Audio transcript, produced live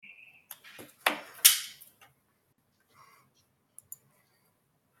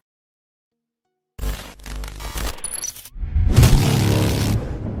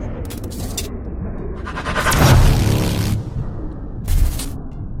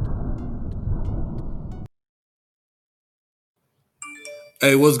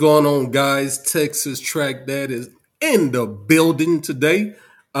Hey, what's going on, guys? Texas Track Dad is in the building today.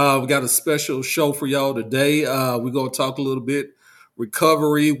 We got a special show for y'all today. We're going to talk a little bit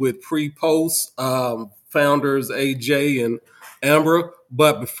recovery with pre-post founders AJ and Amber.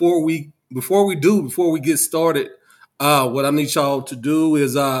 But before we get started, what I need y'all to do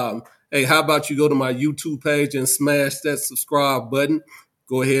is, hey, how about you go to my YouTube page and smash that subscribe button?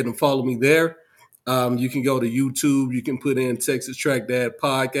 Go ahead and follow me there. You can go to YouTube. You can put in Texas Track Dad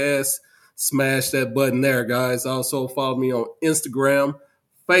Podcast. Smash that button there, guys. Also follow me on Instagram,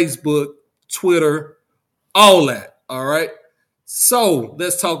 Facebook, Twitter, all that. All right. So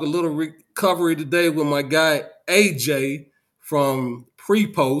let's talk a little recovery today with my guy AJ from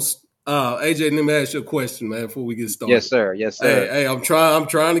Pre-Post. AJ, let me ask you a question, man, before we get Yes, started. sir. Yes, Hey, sir. hey, I'm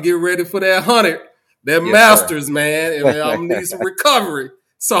trying to get ready for that 100, that Yes, sir. Masters, man, and I'm gonna need some recovery.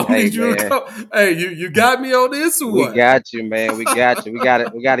 So I Hey, need you to man, come. Hey, you got me on this or we what? got you, man. We got you. We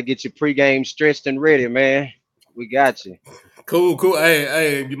got to get you pregame stretched and ready, man. We got you. Cool, cool.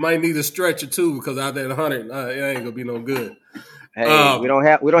 Hey, you might need a stretcher too because out there 100, it ain't gonna be no good. Hey, we Um, don't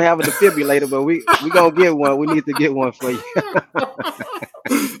have we don't have a defibrillator, but we gonna get one. We need to get one for you.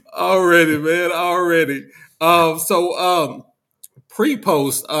 already, man, already.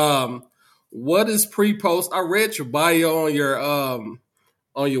 Pre-post. What is pre-post? I read your bio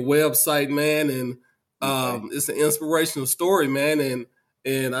on your website, man, and Okay. it's an inspirational story, man,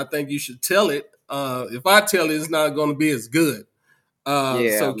 and I think you should tell it. If I tell it, it's not going to be as good.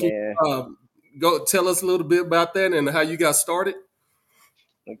 Yeah, So can man. you go tell us a little bit about that and how you got started?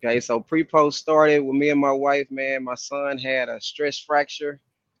 Okay, so pre-post started with me and my wife, man. My son had a stress fracture,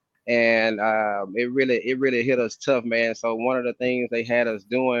 and it really hit us tough, man. So one of the things they had us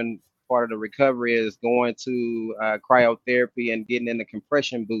doing, part of the recovery, is going to cryotherapy and getting in the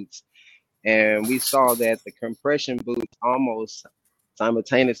compression boots. And we saw that the compression boots almost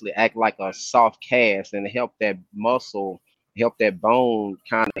simultaneously act like a soft cast and help that muscle, help that bone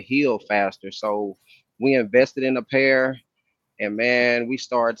kind of heal faster. So we invested in a pair, and man, we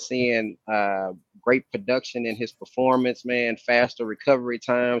started seeing great production in his performance, man, faster recovery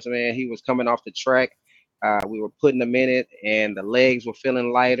times, man. He was coming off the track. We were putting him in it, and the legs were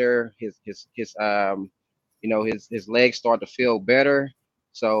feeling lighter. His legs started to feel better.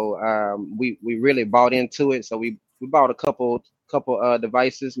 So we really bought into it. So we bought a couple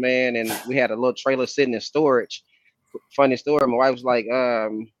devices, man, and we had a little trailer sitting in storage. Funny story, my wife was like,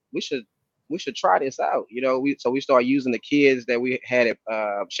 we should try this out. We started using the kids that we had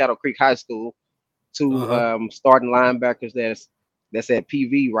at Shadow Creek High School, Uh two huh. starting linebackers that's at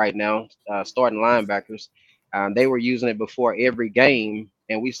PV right now, starting linebackers. They were using it before every game,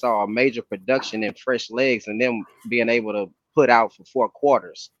 and we saw a major production in fresh legs and them being able to put out for 4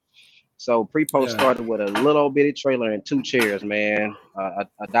 quarters. So pre-post Yeah. started with a little bitty trailer and two chairs, man. A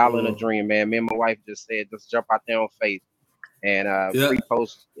dollar and a Mm. dream, man. Me and my wife just said, just jump out there on faith. And Yeah.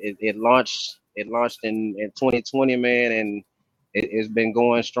 pre-post it launched. It launched in 2020, man, and it's been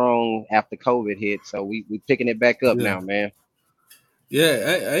going strong after COVID hit. So we picking it back up Yeah. now, man.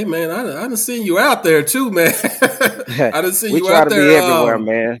 Yeah. Hey, man, I done seen you out there too, man. I done seen We you try out to there. be everywhere,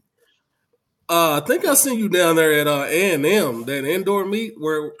 man. I think I seen you down there at A&M, that indoor meet.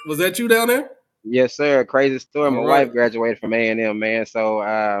 Where was that you down there? Yes, sir. Crazy story. All My right. wife graduated from A&M, man. So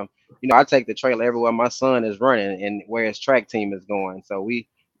I take the trailer everywhere my son is running and where his track team is going. So we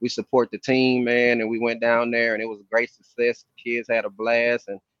support the team, man, and we went down there and it was a great success. The kids had a blast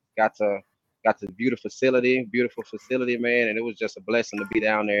and got to got to beautiful facility, man, and it was just a blessing to be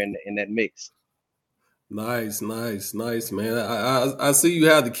down there in that mix. Nice, nice, nice, man. I see you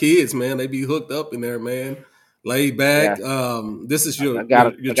have the kids, man. They be hooked up in there, man. Laid Yeah, back. This is I your got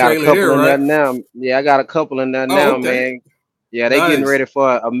your, a your I got a trailer couple here, in there right? now. Yeah, I got a couple in there Oh, now, okay. man. Yeah, they getting Nice, ready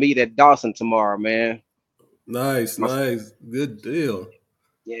for a meet at Dawson tomorrow, man. nice, My, nice. Good deal.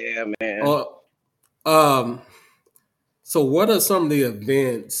 yeah, man. Uh, um, so what are some of the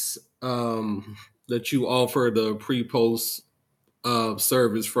events that you offer the pre-post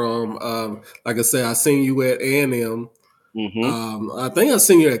service from? Like I said, I seen you at A&M. hmm I think I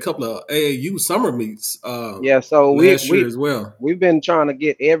seen you at a couple of AAU summer meets Yeah, so we last year we as well. we've been trying to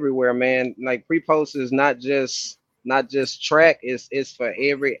get everywhere, man. Like pre-post is not just track. It's for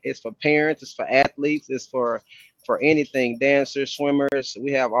parents, it's for athletes, it's for anything, dancers, swimmers.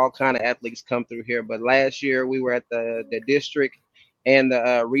 We have all kind of athletes come through here. But last year we were at the district and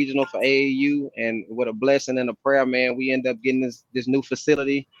the regional for AAU, and with a blessing and a prayer, man, we end up getting this new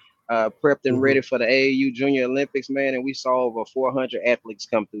facility. Prepped and Hmm. ready for the AAU Junior Olympics, man, and we saw over 400 athletes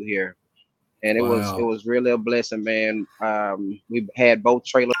come through here, and it Wow. was really a blessing, man. We had both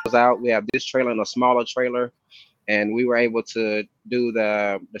trailers out. We have this trailer and a smaller trailer, and we were able to do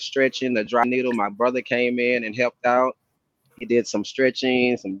the stretching, the dry needle. My brother came in and helped out. He did some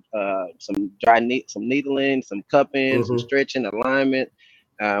stretching, some some needling, some cupping, some Mm-hmm. stretching, alignment.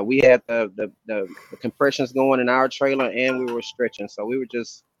 We had the compressions going in our trailer, and we were stretching. So we were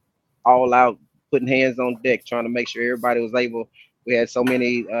just all out, putting hands on deck, trying to make sure everybody was able. We had so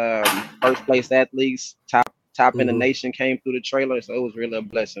many first place athletes, top in the Mm-hmm. nation came through the trailer, so it was really a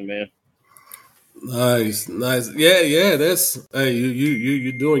blessing, man. Nice, nice. Yeah, yeah. That's hey,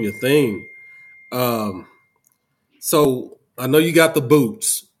 you're doing your thing. Um, so I know you got the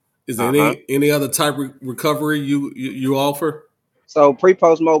boots. Is there Uh huh. any other type of recovery you offer? So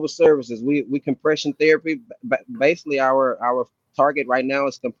pre-post mobile services, we compression therapy. Basically, our target right now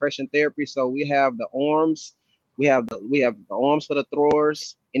is compression therapy. So we have the arms, we have the arms for the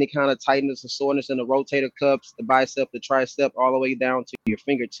throwers, any kind of tightness or soreness in the rotator cuffs, the bicep, the tricep, all the way down to your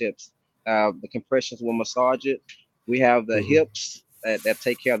fingertips. The compressions will massage it. We have the Mm-hmm. hips that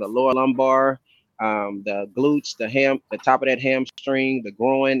take care of the lower lumbar, the glutes, the top of that hamstring, the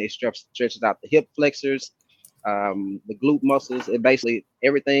groin. It stretches out the hip flexors, the glute muscles. It basically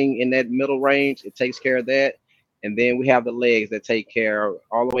everything in that middle range. It takes care of that. And then we have the legs that take care of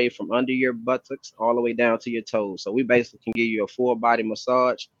all the way from under your buttocks all the way down to your toes. So we basically can give you a full body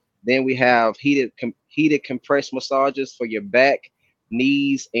massage. Then we have heated compressed massages for your back,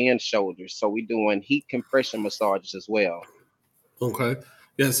 knees, and shoulders. So we're doing heat compression massages as well. Okay.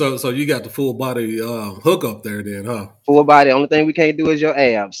 Yeah. So you got the full body hookup there, then, huh? Full body. Only thing we can't do is your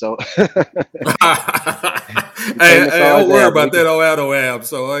abs. So we can't Hey, massage don't worry abs, but we about that. can. I don't have no abs,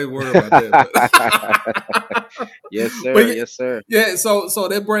 so I ain't worried about that. Yes, But sir. yeah, Yes, sir. yeah. So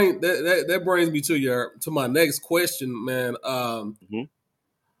that brings me to my next question, man. Hmm.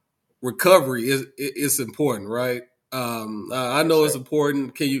 Recovery is important, right? I Yes, know it's sir.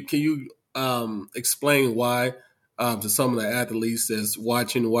 important. Can you explain why to some of the athletes that's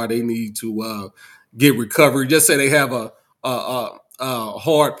watching why they need to get recovery? Just say they have a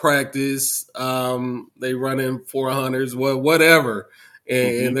hard practice, they run in 400s, whatever,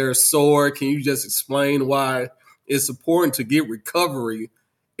 Hmm. and they're sore. Can you just explain why it's important to get recovery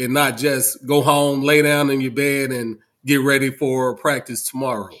and not just go home, lay down in your bed, and get ready for practice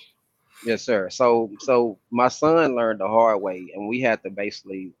tomorrow? Yes, sir. So my son learned the hard way, and we had to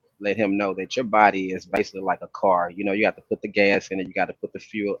basically let him know that your body is basically like a car. You know, you have to put the gas in it, you got to put the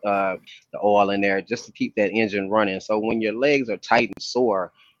fuel, the oil in there just to keep that engine running. So when your legs are tight and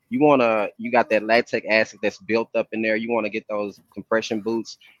sore, you got that lactic acid that's built up in there. You want to get those compression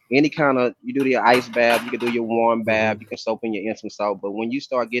boots. Any kind of, you do your ice bath, you can do your warm bath, Mm-hmm. you can soak in your Epsom salt. But when you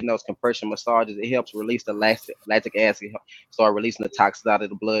start getting those compression massages, it helps release the lactic acid, start releasing the toxins out of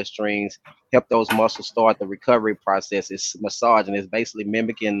the bloodstreams, help those muscles start the recovery process. It's massaging. It's basically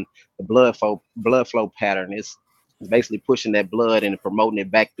mimicking the blood flow pattern. It's basically pushing that blood and promoting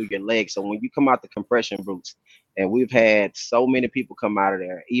it back through your legs. So when you come out the compression boots, and we've had so many people come out of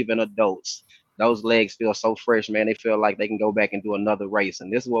there, even adults, those legs feel so fresh, man. They feel like they can go back and do another race.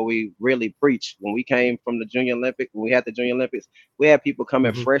 And this is what we really preach. When we came from the Junior Olympics, when we had the Junior Olympics, we had people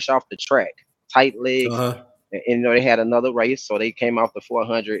coming Mm-hmm. fresh off the track, tight legs, Uh-huh. and you know they had another race, so they came off the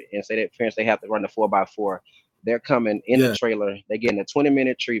 400 and said that parents they have to run the 4x4. They're coming in the Yeah. trailer. They're getting a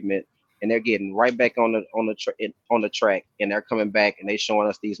 20-minute treatment, and they're getting right back on the track, and they're coming back and they showing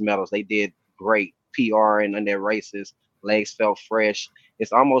us these medals. They did great PR in their races. Legs felt fresh.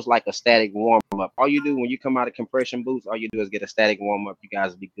 It's almost like a static warm up. All you do when you come out of compression boots, all you do is get a static warm up. You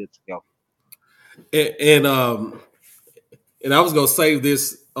guys will be good to go. And I was gonna save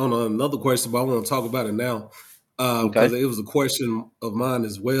this on another question, but I want to talk about it now because Okay. it was a question of mine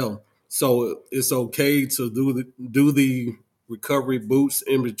as well. So it's okay to do the recovery boots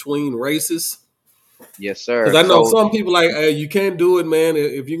in between races Yes, because sir. I know So some people like, hey, you can't do it, man.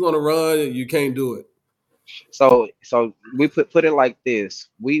 If you're gonna run, you can't do it. So we put it like this.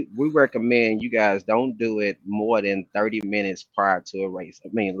 We recommend you guys don't do it more than 30 minutes prior to a race. I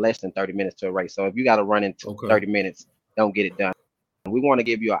mean less than 30 minutes to a race. So if you got to run in Okay. 30 minutes, don't get it done. We want to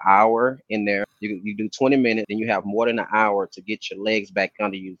give you an hour in there. You do 20 minutes, then you have more than an hour to get your legs back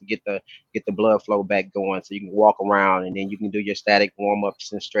under you, to get the blood flow back going, so you can walk around, and then you can do your static warm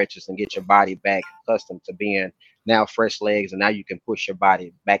ups and stretches and get your body back accustomed to being now fresh legs, and now you can push your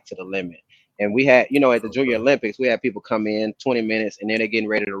body back to the limit. And we had, at the Junior Okay. Olympics, we had people come in 20 minutes and then they're getting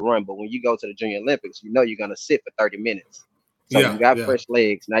ready to run. But when you go to the Junior Olympics, you know you're gonna sit for 30 minutes. So you Yeah. got Yeah. fresh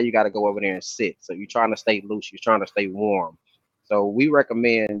legs. Now you got to go over there and sit. So you're trying to stay loose. You're trying to stay warm. So we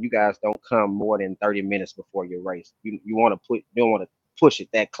recommend you guys don't come more than 30 minutes before your race. You want to you don't want to push it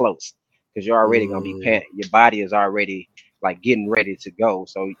that close because you're already gonna be Mm, pant. Your body is already like getting ready to go.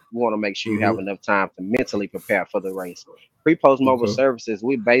 So you want to make sure you have Mm-hmm. enough time to mentally prepare for the race. Pre-post mobile Okay. services,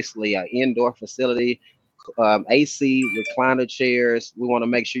 we basically an indoor facility, AC recliner chairs. We want to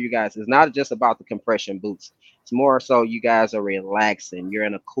make sure you guys, it's not just about the compression boots. It's more so you guys are relaxing. You're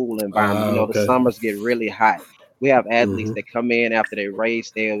in a cool environment. You know, the Okay. summers get really hot. We have athletes Mm-hmm. that come in after they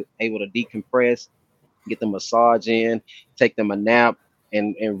race, they're able to decompress, get the massage in, take them a nap,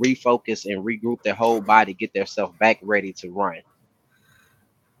 and refocus and regroup their whole body, get themselves back ready to run.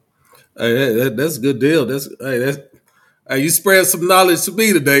 Hey, that's a good deal. That's hey, you spread some knowledge to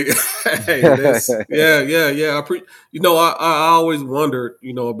me today. Hey, that's yeah. I always wondered,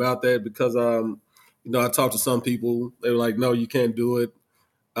 about that because I talked to some people. They were like, "No, you can't do it."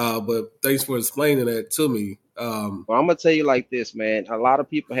 But thanks for explaining that to me. Well, I'm gonna tell you like this, man. A lot of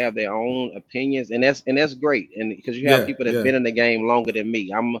people have their own opinions, and that's great. And because you have Yeah, people that's yeah. been in the game longer than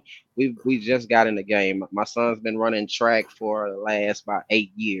me, we just got in the game. My son's been running track for the last about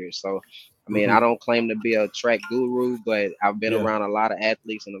 8 years. So, I mean, I Hmm. don't claim to be a track guru, but I've been Yeah. around a lot of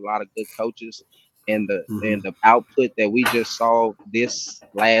athletes and a lot of good coaches. And the Hmm. and the output that we just saw this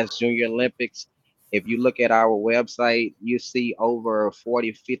last Junior Olympics, if you look at our website, you see over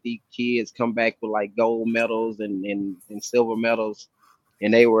 40, 50 kids come back with like gold medals and silver medals.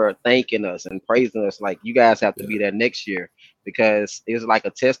 And they were thanking us and praising us like you guys have to Yeah. be there next year because it's like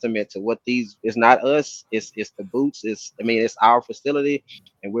a testament to what these it's not us, it's the boots, it's our facility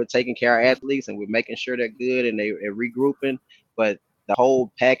and we're taking care of athletes and we're making sure they're good and they're regrouping. But the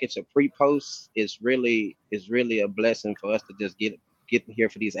whole package of pre-post is really a blessing for us to just get here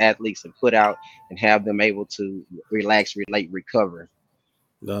for these athletes and put out and have them able to relax, relate, recover.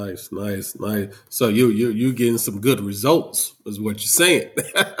 Nice, nice, nice. So you getting some good results, is what you're saying.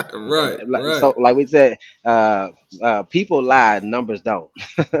 Right, right. So, like we said, people lie, numbers don't.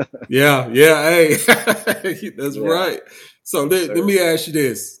 Yeah, yeah. Hey, that's Yeah, right. So yes, let sir. me ask you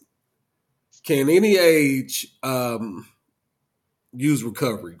this: can any age use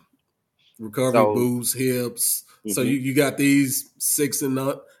recovery? Recovery So, boosts, hips. So mhm. you got these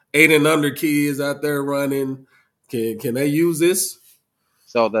 8 and under kids out there running. Can they use this?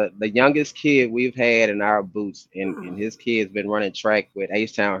 So the youngest kid we've had in our boots, and his kid's been running track with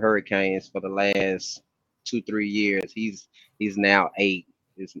H Town Hurricanes for the last 2 3 years. He's now 8.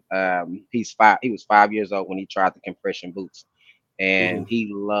 He's 5. He was 5 years old when he tried the compression boots, and Mhm.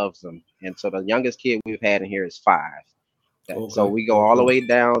 he loves them. And so the youngest kid we've had in here is 5. So Okay, we go all the okay. way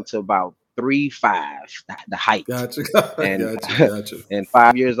down to about 3'5", the height. Gotcha, And gotcha, gotcha. and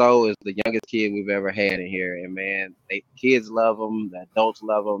 5 years old is the youngest kid we've ever had in here. And man, kids love them, the adults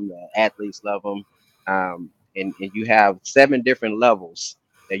love them, the athletes love them. And you have 7 different levels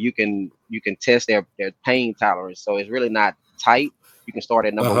that you can test their pain tolerance. So it's really not tight. You can start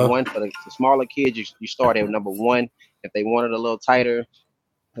at Uh number huh. one for the smaller kids. You start at number one. If they want it a little tighter,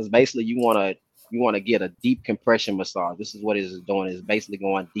 because basically you want to get a deep compression massage. This is what it is doing. Is basically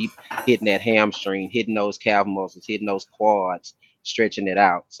going deep, hitting that hamstring, hitting those calf muscles, hitting those quads, stretching it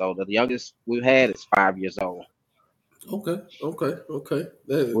out. So the youngest we've had is 5 years old. Okay, okay, okay.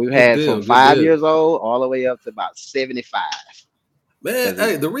 We've Good had from deal, good five deal. years old all the way up to about 75. Man, Because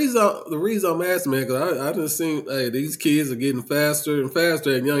hey, the reason I'm asking, man, because I just seen, hey, these kids are getting faster and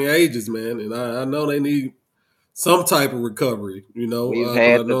faster at young ages, man, and I know they need some type of recovery, we've because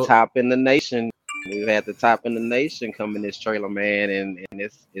had I the know, top in the nation. We've had the top in the nation come in this trailer, man, and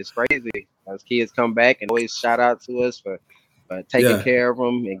it's crazy. Those kids come back and always shout out to us for taking yeah, care of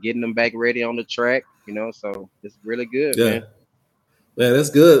them and getting them back ready on the track. So it's really good, yeah, man. man, that's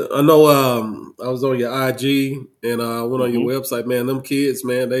good. I know. I was on your IG and I went on your Hmm. website, man. Them kids,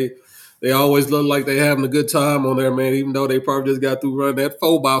 man, they always look like they having a good time on there, man. Even though they probably just got through running that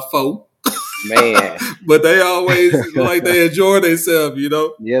 4x4, Man, but they always look like they enjoy themselves.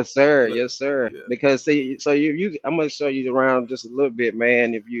 yes, sir, But, yes, sir. yeah. Because see, so I'm gonna show you around just a little bit,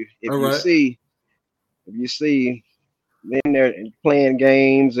 man. If you if All you right. see if you see in there and playing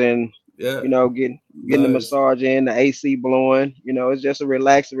games and Yeah. getting the Nice. massage in, the AC blowing. It's just a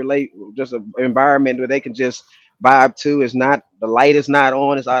relaxed, relate, just an environment where they can just vibe to. It's not the light is not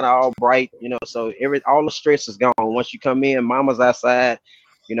on. It's not all bright. So all the stress is gone once you come in. Mama's outside.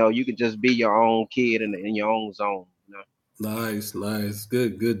 You can just be your own kid in your own zone. Nice, nice.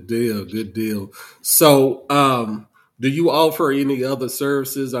 Good deal. Good deal. So, do you offer any other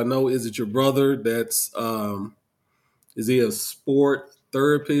services? I know, is it your brother that's is he a sport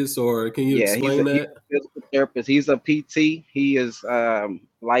therapist, or can you Yeah, he's a, explain he's that? a physical therapist. He's a PT. He is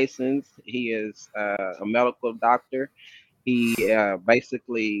licensed. He is a medical doctor. He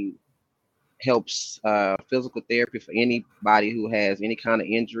basically helps physical therapy for anybody who has any kind of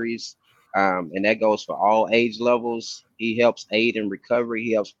injuries. And that goes for all age levels. He helps aid in recovery.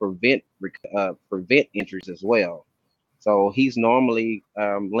 He helps prevent injuries as well. So he's normally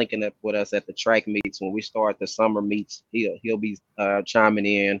linking up with us at the track meets when we start the summer meets. He'll be chiming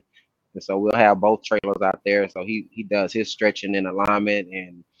in, and so we'll have both trailers out there. So he does his stretching and alignment,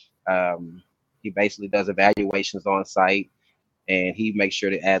 and he basically does evaluations on site, and he makes sure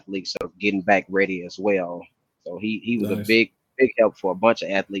the athletes are getting back ready as well. So he was a Nice. big help for a bunch of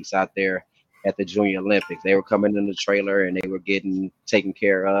athletes out there at the Junior Olympics. They were coming in the trailer and they were getting taken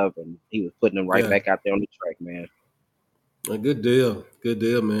care of, and he was putting them right Yeah. back out there on the track, man. A good deal. Good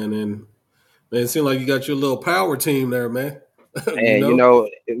deal, man. And man, it seems like you got your little power team there, man. you And know?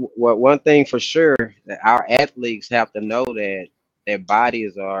 one thing for sure that our athletes have to know that their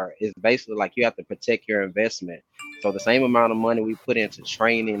bodies are is basically like you have to protect your investment. So the same amount of money we put into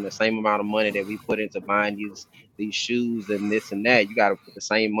training, the same amount of money that we put into buying these shoes and this and that, you got to put the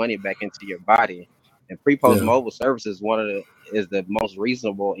same money back into your body. And pre-post Yeah. mobile services is the most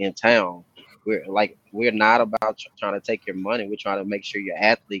reasonable in town. We're not about trying to take your money. We're trying to make sure your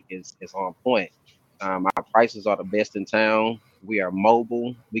athlete is on point. Our prices are the best in town. We are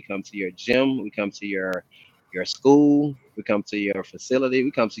mobile. We come to your gym. We come to your school. We come to your facility. We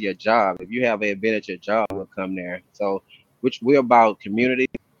come to your job. If you have an event at your job, we'll come there. So, which we're about community.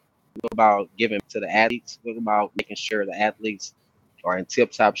 We're about giving to the athletes. We're about making sure the athletes are in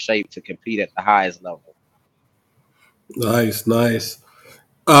tip-top shape to compete at the highest level. Nice, nice.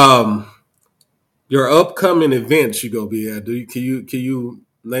 Um, your upcoming events you gonna be at? Can you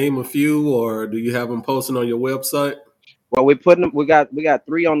name a few, or do you have them posted on your website? Well, we're putting them. We got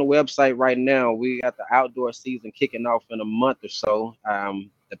three on the website right now. We got the outdoor season kicking off in a month or so.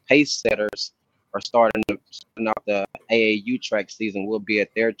 The pace setters are starting off the AAU track season. We'll be at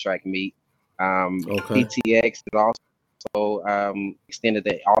their track meet. Okay. PTX is also extended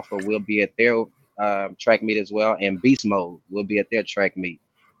the offer. We'll be at their track meet as well, and Beast Mode will be at their track meet.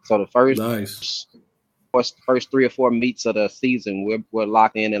 So the Nice. first 3 or 4 meets of the season, we're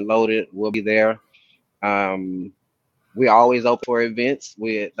locked in and loaded. We'll be there. Um, we always open for events.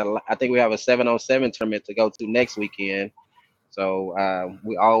 I think we have a 7-on-7 tournament to go to next weekend. So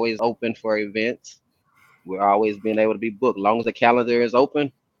we always open for events. We're always being able to be booked. Long as the calendar is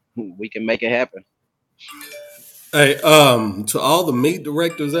open, we can make it happen. Hey, to all the meet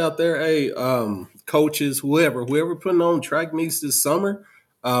directors out there, hey, coaches, whoever putting on track meets this summer,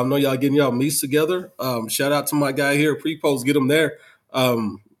 I know y'all getting y'all meets together. Shout out to my guy here, pre-post, get them there.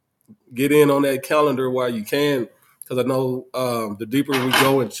 Um, get in on that calendar while you can, because I know the deeper we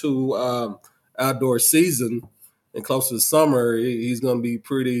go into outdoor season and close to the summer, he's going to be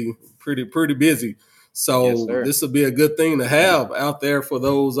pretty busy. Yes, So sir. this will be a good thing to have out there for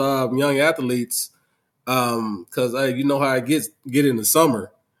those young athletes, because hey, you know how it get in the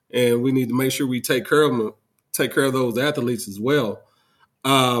summer, and we need to make sure we take care of those athletes as well.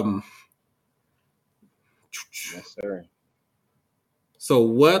 Um, Yes, sir. So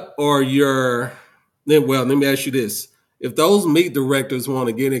what are your then well, let me ask you this. If those meet directors want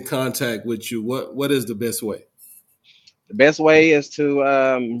to get in contact with you, what is the best way? The best way is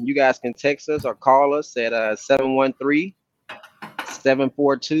to you guys can text us or call us at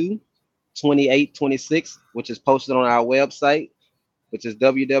 713-742-2826, which is posted on our website, which is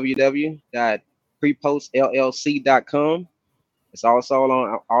www.prepostllc.com. It's also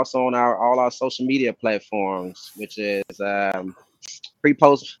on our all our social media platforms, which is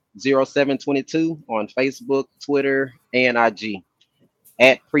prepost 0722 on Facebook, Twitter, and IG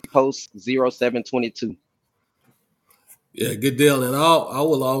at prepost 0722. Yeah, good deal. And I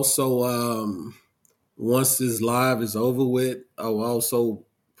will also once this live is over with, I will also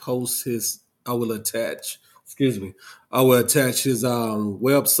post his I will attach excuse me. I will attach his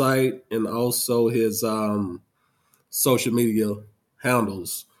website and also his social media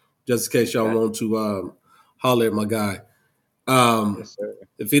handles, just in case y'all Okay. want to holler at my guy. Um, Yes, sir.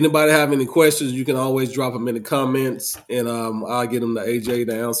 if anybody have any questions, you can always drop them in the comments, and I'll get them to AJ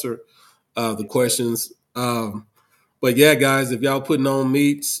to answer the Yes, sir. questions. But yeah, guys, if y'all putting on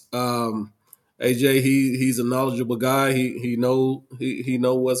meets, AJ he's a knowledgeable guy. He know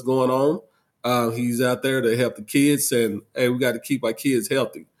what's going on. He's out there to help the kids, and hey, we got to keep our kids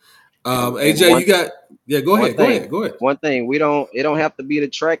healthy. And AJ, you got yeah. Go one ahead, go thing, ahead, go ahead. one thing, it don't have to be the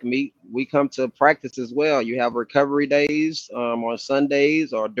track meet. We come to practice as well. You have recovery days on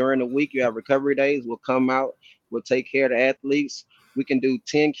Sundays or during the week. You have recovery days. We'll come out. We'll take care of the athletes. We can do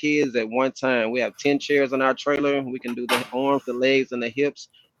 10 kids at one time. We have 10 chairs on our trailer. We can do the arms, the legs, and the hips.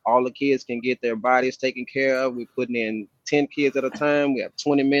 All the kids can get their bodies taken care of. We're putting in 10 kids at a time. We have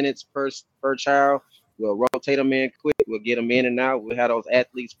 20 minutes per child. We'll rotate them in quick. We'll get them in and out. We'll have those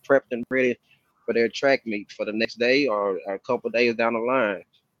athletes prepped and ready for their track meet for the next day or a couple of days down the line.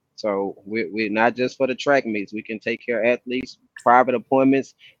 So we're not just for the track meets. We can take care of athletes, private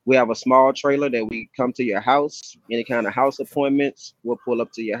appointments. We have a small trailer that we come to your house. Any kind of house appointments, we'll pull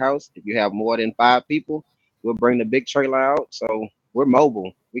up to your house. If you have more than 5 people, we'll bring the big trailer out. So we're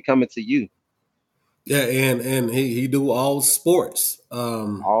mobile. We coming to you. Yeah, and he do all sports.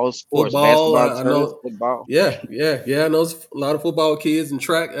 All sports, Football, basketball, I tennis, know. football. Yeah. I know a lot of football kids and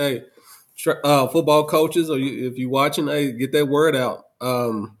track. Hey, football coaches, or if you watching, hey, get that word out.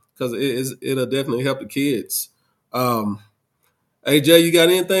 Because it'll definitely help the kids. AJ, you got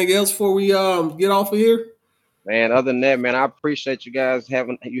anything else before we get off of here? Man, other than that, man, I appreciate you guys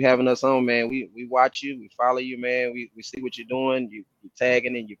having us on, man. We watch you, we follow you, man. We see what you're doing. You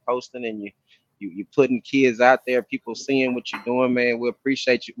tagging and you posting and you putting kids out there, people seeing what you're doing, man. We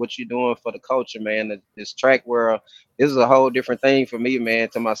appreciate what you're doing for the culture, man. This track world, this is a whole different thing for me, man.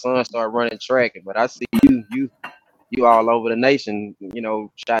 Till my son started running track, but I see you all over the nation,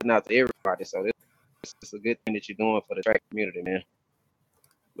 shouting out to everybody. So it's a good thing that you're doing for the track community, man.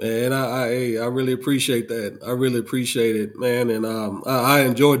 Man, I really appreciate that. I really appreciate it, man, and I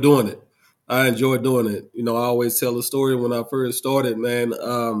enjoy doing it. I enjoy doing it. I always tell a story when I first started, man.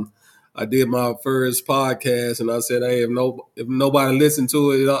 I did my first podcast, and I said, "Hey, if nobody listened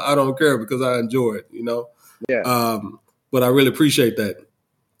to it, I don't care because I enjoy it." Yeah. But I really appreciate that.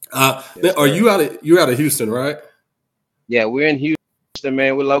 Yes, Are sir. you out of Houston, right? Yeah, we're in Houston,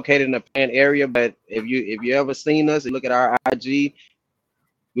 man. We're located in the Pan area, but if you ever seen us, look at our IG.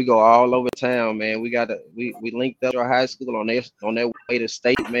 We go all over town, man. We linked up to our high school on their way to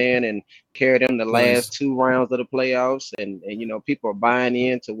state, man, and carried them the Nice. last 2 rounds of the playoffs. And people are buying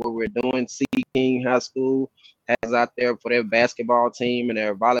into what we're doing. C King High School has out there for their basketball team and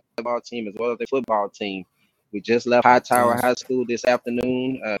their volleyball team as well as their football team. We just left High Tower Nice. High School this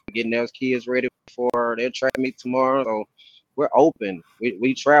afternoon, getting those kids ready for their track meet tomorrow. So we're open.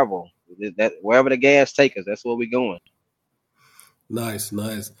 We travel. That wherever the gas take us, that's where we're going. Nice.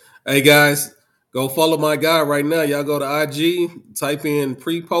 Hey guys, go follow my guy right now. Y'all go to IG, type in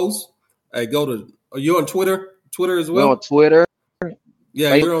pre-post. Hey, are you on Twitter? Twitter as We're on well? Twitter,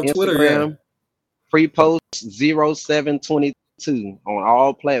 Yeah, Facebook, you're on Twitter, yeah. Instagram, pre-post 0722 on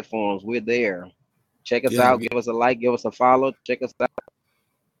all platforms. We're there. Check us Yeah. out. Give us a like. Give us a follow. Check us out.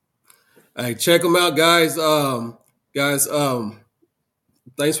 Hey, check them out, guys.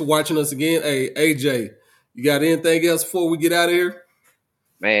 Thanks for watching us again. Hey, AJ, you got anything else before we get out of here?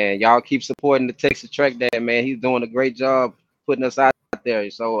 Man, y'all keep supporting the Texas Track Dad, man. He's doing a great job putting us out there.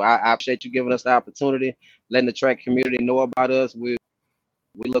 So I appreciate you giving us the opportunity, letting the track community know about us. We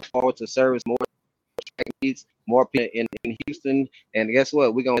look forward to service more track meets, more people in Houston. And guess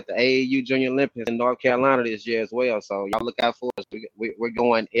what? We're going to the AAU Junior Olympics in North Carolina this year as well. So y'all look out for us. We're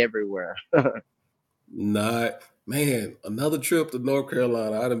going everywhere. Not man, another trip to North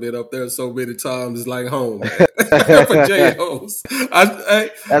Carolina. I done been up there so many times. It's like home, man. For J-Ho's. I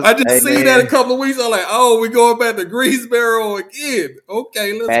just Hey, seen that a man, couple of weeks. I'm like, oh, we're going back to Greensboro again.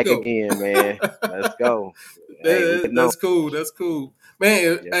 Okay, let's back go. again, man. Let's go. Hey, we can know. That's cool. That's cool.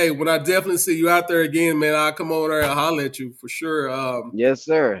 Man, Yes, hey, when I definitely see you out there again, man, I'll come over there and holler at you for sure. yes,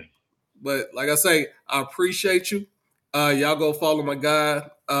 sir. But like I say, I appreciate you. Y'all go follow my guy,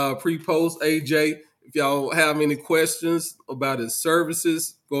 pre-post AJ. If y'all have any questions about his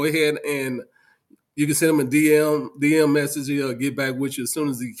services, go ahead and you can send him a DM message. He'll get back with you as soon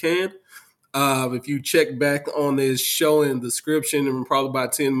as he can. If you check back on this show in the description, in probably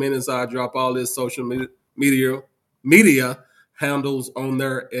about 10 minutes, I'll drop all this social media handles on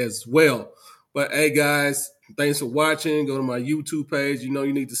there as well. But hey, guys, thanks for watching. Go to my YouTube page.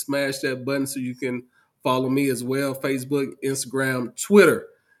 You need to smash that button so you can follow me as well. Facebook, Instagram, Twitter.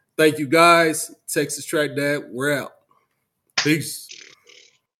 Thank you, guys. Texas Track Dad, we're out. Peace.